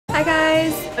Hi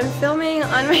guys, I'm filming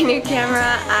on my new camera.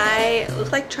 I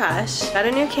look like trash. Got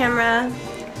a new camera.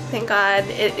 Thank God.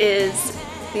 It is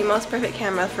the most perfect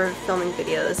camera for filming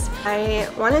videos. I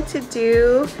wanted to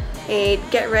do a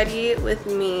get ready with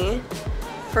me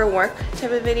for work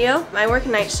type of video. I work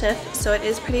night shift, so it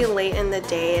is pretty late in the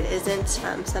day. It isn't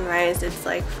sunrise, it's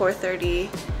like 4:30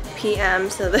 p.m.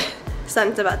 so the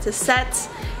sun's about to set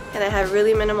and I have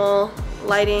really minimal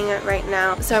lighting right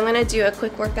now. So I'm gonna do a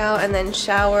quick workout and then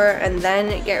shower and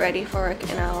then get ready for work,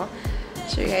 and I'll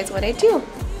show you guys what I do.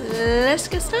 Let's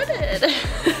get started.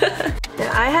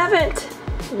 Now, I haven't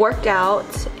worked out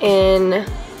in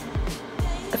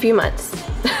a few months.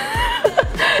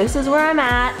 This is where I'm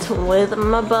at with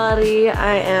my body.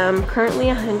 I am currently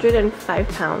 105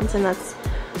 pounds and that's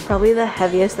probably the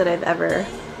heaviest that I've ever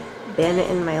been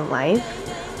in my life.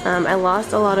 I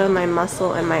lost a lot of my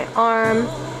muscle in my arm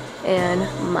and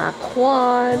my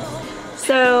quads.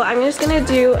 So I'm just gonna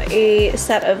do a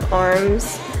set of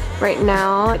arms right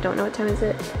now. I don't know what time is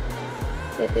it.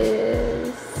 It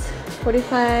is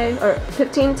 45 or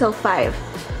 15 till 5.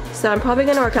 So I'm probably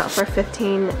gonna work out for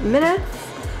 15 minutes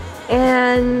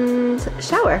and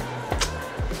shower.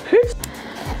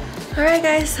 Alright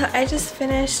guys, so I just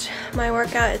finished my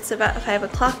workout. It's about 5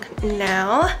 o'clock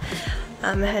now.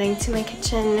 I'm heading to my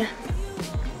kitchen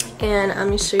and I'm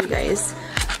gonna show you guys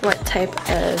what type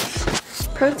of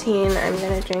protein I'm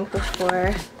gonna drink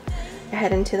before I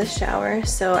head into the shower.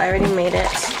 So I already made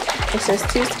it. It's just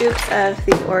 2 scoops of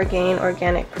the Orgain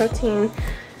organic protein,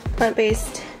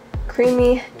 plant-based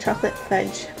creamy chocolate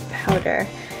fudge powder.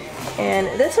 And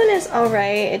this one is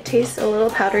alright. It tastes a little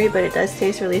powdery, but it does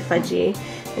taste really fudgy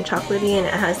and chocolatey, and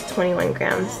it has 21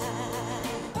 grams.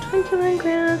 21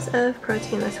 grams of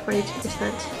protein, that's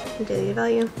 42% daily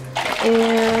value.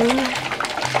 And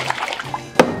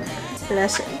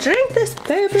let's drink this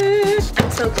baby.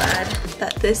 I'm so glad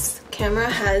that this camera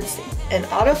has an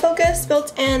autofocus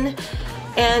built in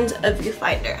and a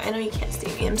viewfinder. I know you can't see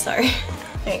me, I'm sorry.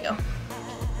 There you go.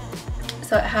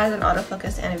 So it has an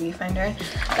autofocus and a viewfinder.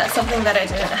 That's something that I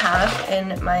didn't have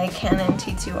in my Canon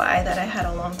T2i that I had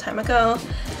a long time ago.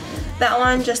 That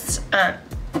one just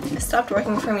stopped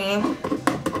working for me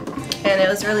and it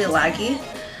was really laggy.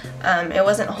 It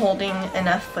wasn't holding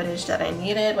enough footage that I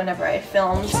needed whenever I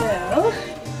filmed, so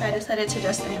I decided to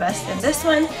just invest in this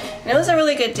one, and it was a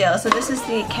really good deal. So this is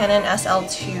the Canon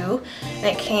SL2 and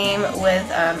it came with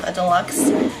a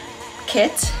deluxe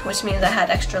kit, which means I had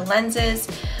extra lenses,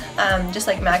 just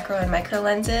like macro and micro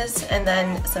lenses, and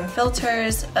then some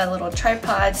filters, a little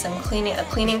tripod, a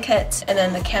cleaning kit, and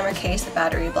then the camera case, the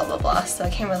battery, blah blah blah. So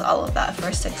it came with all of that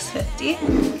for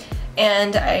 $650.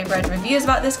 And I read reviews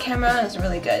about this camera, it was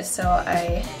really good, so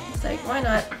I was like, why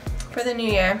not, for the new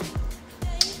year.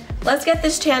 Let's get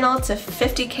this channel to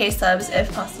 50K subs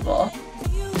if possible.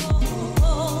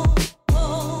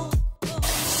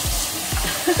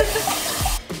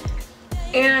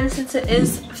 And since it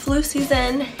is flu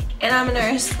season and I'm a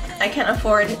nurse, I can't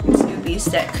afford to be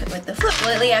sick with the flu.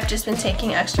 Lately I've just been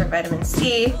taking extra vitamin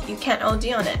C. You can't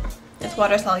OD on it. It's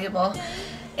water soluble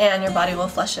and your body will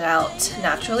flush it out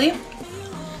naturally.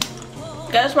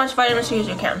 Get as much vitamin C as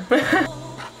you can.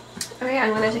 Alright,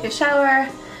 I'm gonna take a shower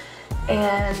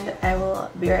and I will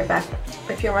be right back.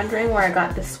 If you're wondering where I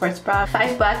got this sports bra,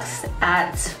 $5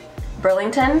 at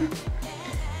Burlington.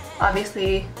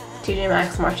 Obviously TJ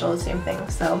Maxx, Marshall, the same thing.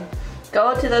 So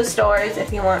go to those stores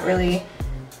if you want really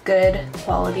good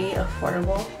quality,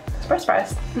 affordable sports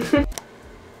bras.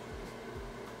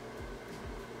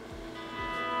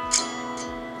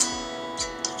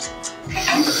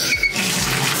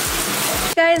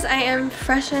 Guys, I am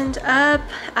freshened up.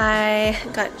 I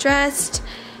got dressed,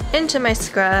 into my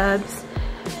scrubs,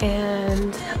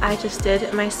 and I just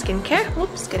did my skincare.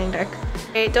 Whoops, getting dark.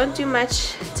 I don't do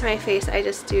much to my face. I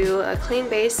just do a clean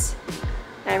base,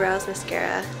 eyebrows,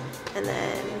 mascara, and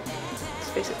then that's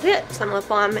basically it. Some lip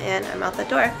balm and I'm out the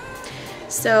door.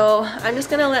 So I'm just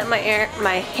gonna let my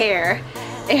hair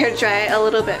air dry a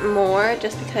little bit more,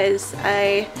 just because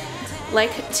I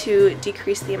like to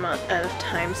decrease the amount of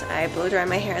times I blow dry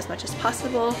my hair as much as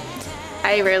possible.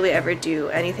 I rarely ever do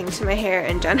anything to my hair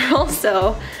in general,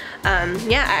 so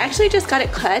yeah, I actually just got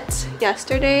it cut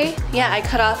yesterday. Yeah, I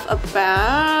cut off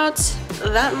about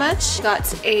that much.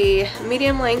 Got a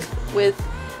medium length with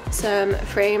some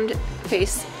framed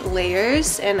face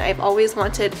layers, and I've always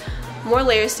wanted more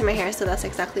layers to my hair, so that's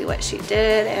exactly what she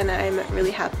did, and I'm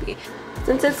really happy.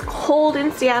 Since it's cold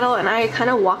in Seattle and I kind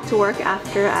of walk to work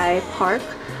after I park,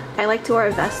 I like to wear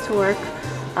a vest to work.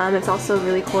 It's also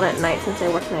really cold at night since I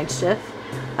work night shift.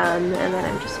 And then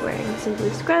I'm just wearing some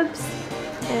blue scrubs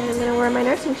and I'm gonna wear my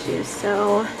nursing shoes.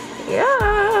 So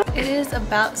Yeah! It is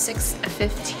about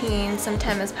 6:15, some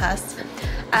time has passed.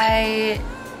 I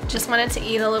just wanted to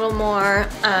eat a little more.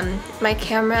 My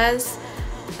camera's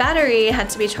battery had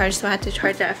to be charged, so I had to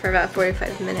charge it for about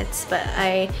 45 minutes, but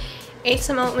I ate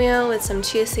some oatmeal with some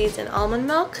chia seeds and almond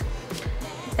milk,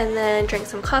 and then drank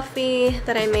some coffee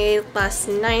that I made last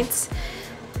night,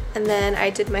 and then I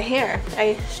did my hair.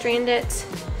 I strained it,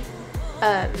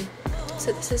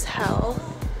 so this is how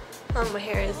my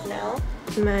hair is now.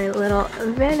 My little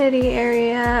vanity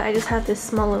area, I just have this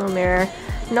small little mirror.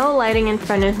 No lighting in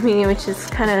front of me, which is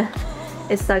kind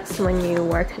of, it sucks when you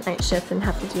work night shift and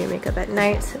have to do your makeup at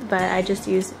night, but I just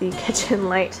use the kitchen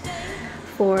light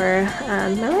for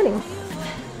my lighting.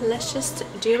 Let's just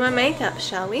do my makeup,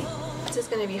 shall we? This is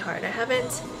gonna be hard. I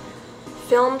haven't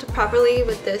filmed properly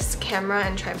with this camera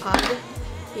and tripod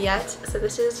yet, so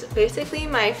this is basically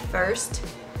my first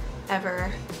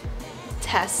ever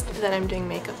test that I'm doing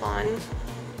makeup on.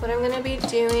 What I'm gonna be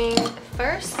doing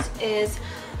first is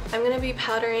I'm gonna be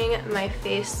powdering my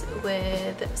face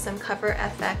with some Cover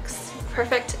FX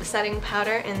Perfect Setting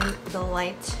Powder in the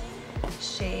light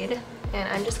shade, and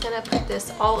I'm just gonna put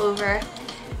this all over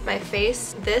my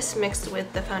face. This mixed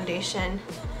with the foundation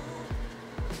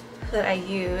that I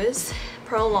use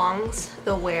prolongs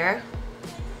the wear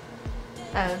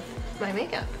of my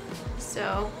makeup.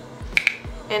 So,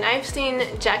 and I've seen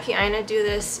Jackie Aina do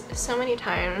this so many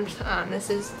times. This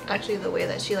is actually the way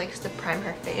that she likes to prime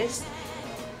her face.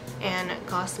 And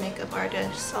Goss makeup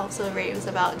artists also raves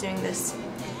about doing this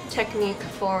technique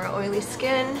for oily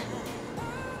skin.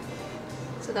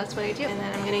 So that's what I do. And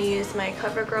then I'm going to use my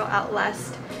CoverGirl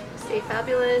Outlast Stay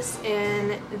Fabulous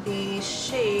in the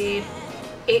shade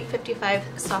 855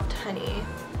 Soft Honey.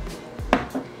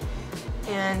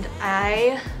 And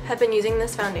I have been using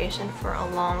this foundation for a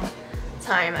long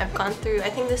time. I've gone through,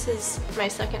 I think this is my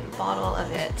second bottle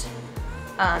of it.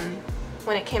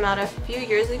 When it came out a few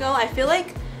years ago, I feel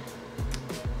like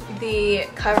the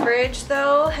coverage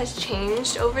though has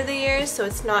changed over the years, so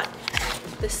it's not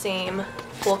the same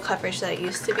full coverage that it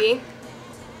used to be.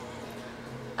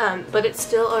 But it's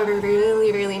still a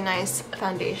really, really nice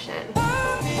foundation.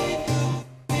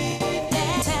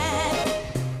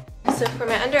 So for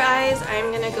my under eyes,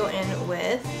 I'm gonna go in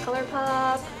with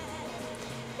ColourPop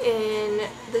in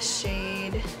the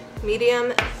shade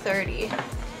Medium 30.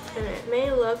 And it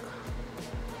may look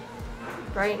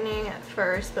brightening at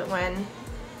first, but when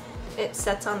it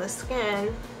sets on the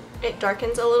skin, it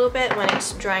darkens a little bit when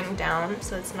it's drying down,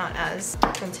 so it's not as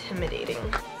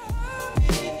intimidating.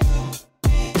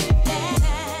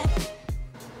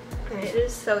 And it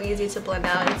is so easy to blend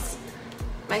out. It's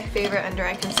my favorite under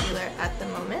eye concealer at the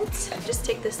moment. Just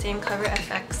take the same Cover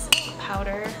FX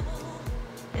powder,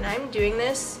 and I'm doing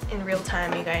this in real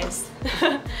time, you guys.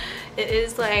 It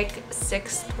is like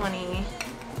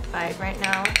 6:25 right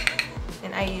now,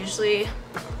 and I usually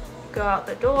go out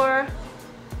the door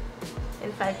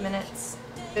in 5 minutes.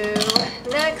 So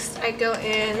next I go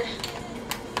in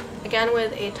again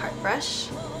with a Tarte brush.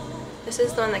 This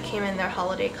is the one that came in their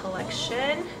holiday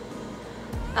collection.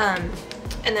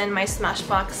 And then my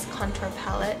Smashbox contour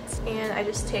palette, and I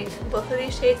just take both of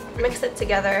these shades, mix it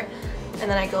together, and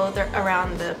then I go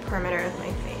around the perimeter of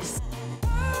my face.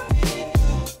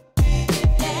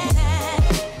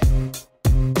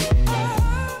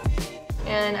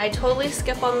 And I totally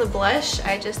skip on the blush.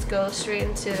 I just go straight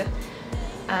into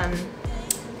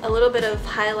a little bit of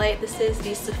highlight. This is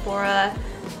the Sephora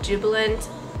Jubilant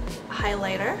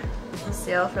highlighter on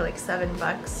sale for like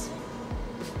 $7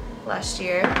 last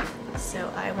year.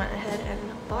 So I went ahead and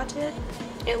bought it.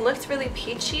 It looked really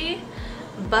peachy,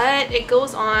 but it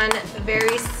goes on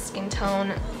very skin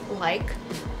tone like.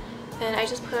 And I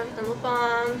just put on the lip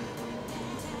balm.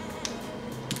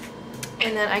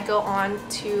 And then I go on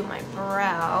to my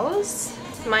brows.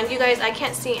 Mind you guys, I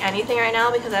can't see anything right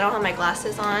now because I don't have my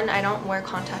glasses on. I don't wear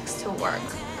contacts to work.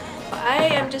 But I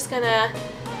am just gonna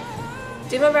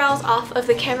do my brows off of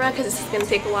the camera because this is gonna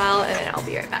take a while, and then I'll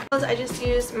be right back. I just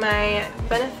used my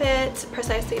Benefit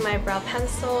Precisely My Brow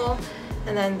Pencil,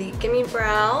 and then the Gimme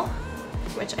Brow,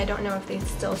 which I don't know if they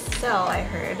still sell, I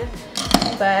heard.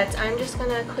 But I'm just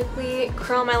gonna quickly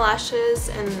curl my lashes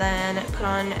and then put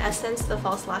on Essence, the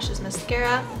False Lashes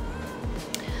Mascara.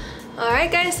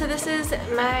 Alright guys, so this is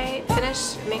my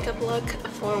finished makeup look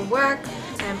for work.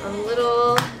 I'm a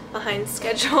little behind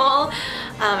schedule.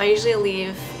 I usually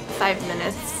leave 5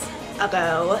 minutes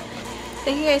ago.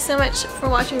 Thank you guys so much for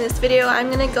watching this video. I'm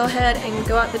gonna go ahead and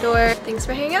go out the door. Thanks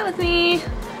for hanging out with me.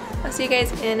 I'll see you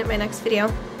guys in my next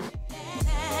video.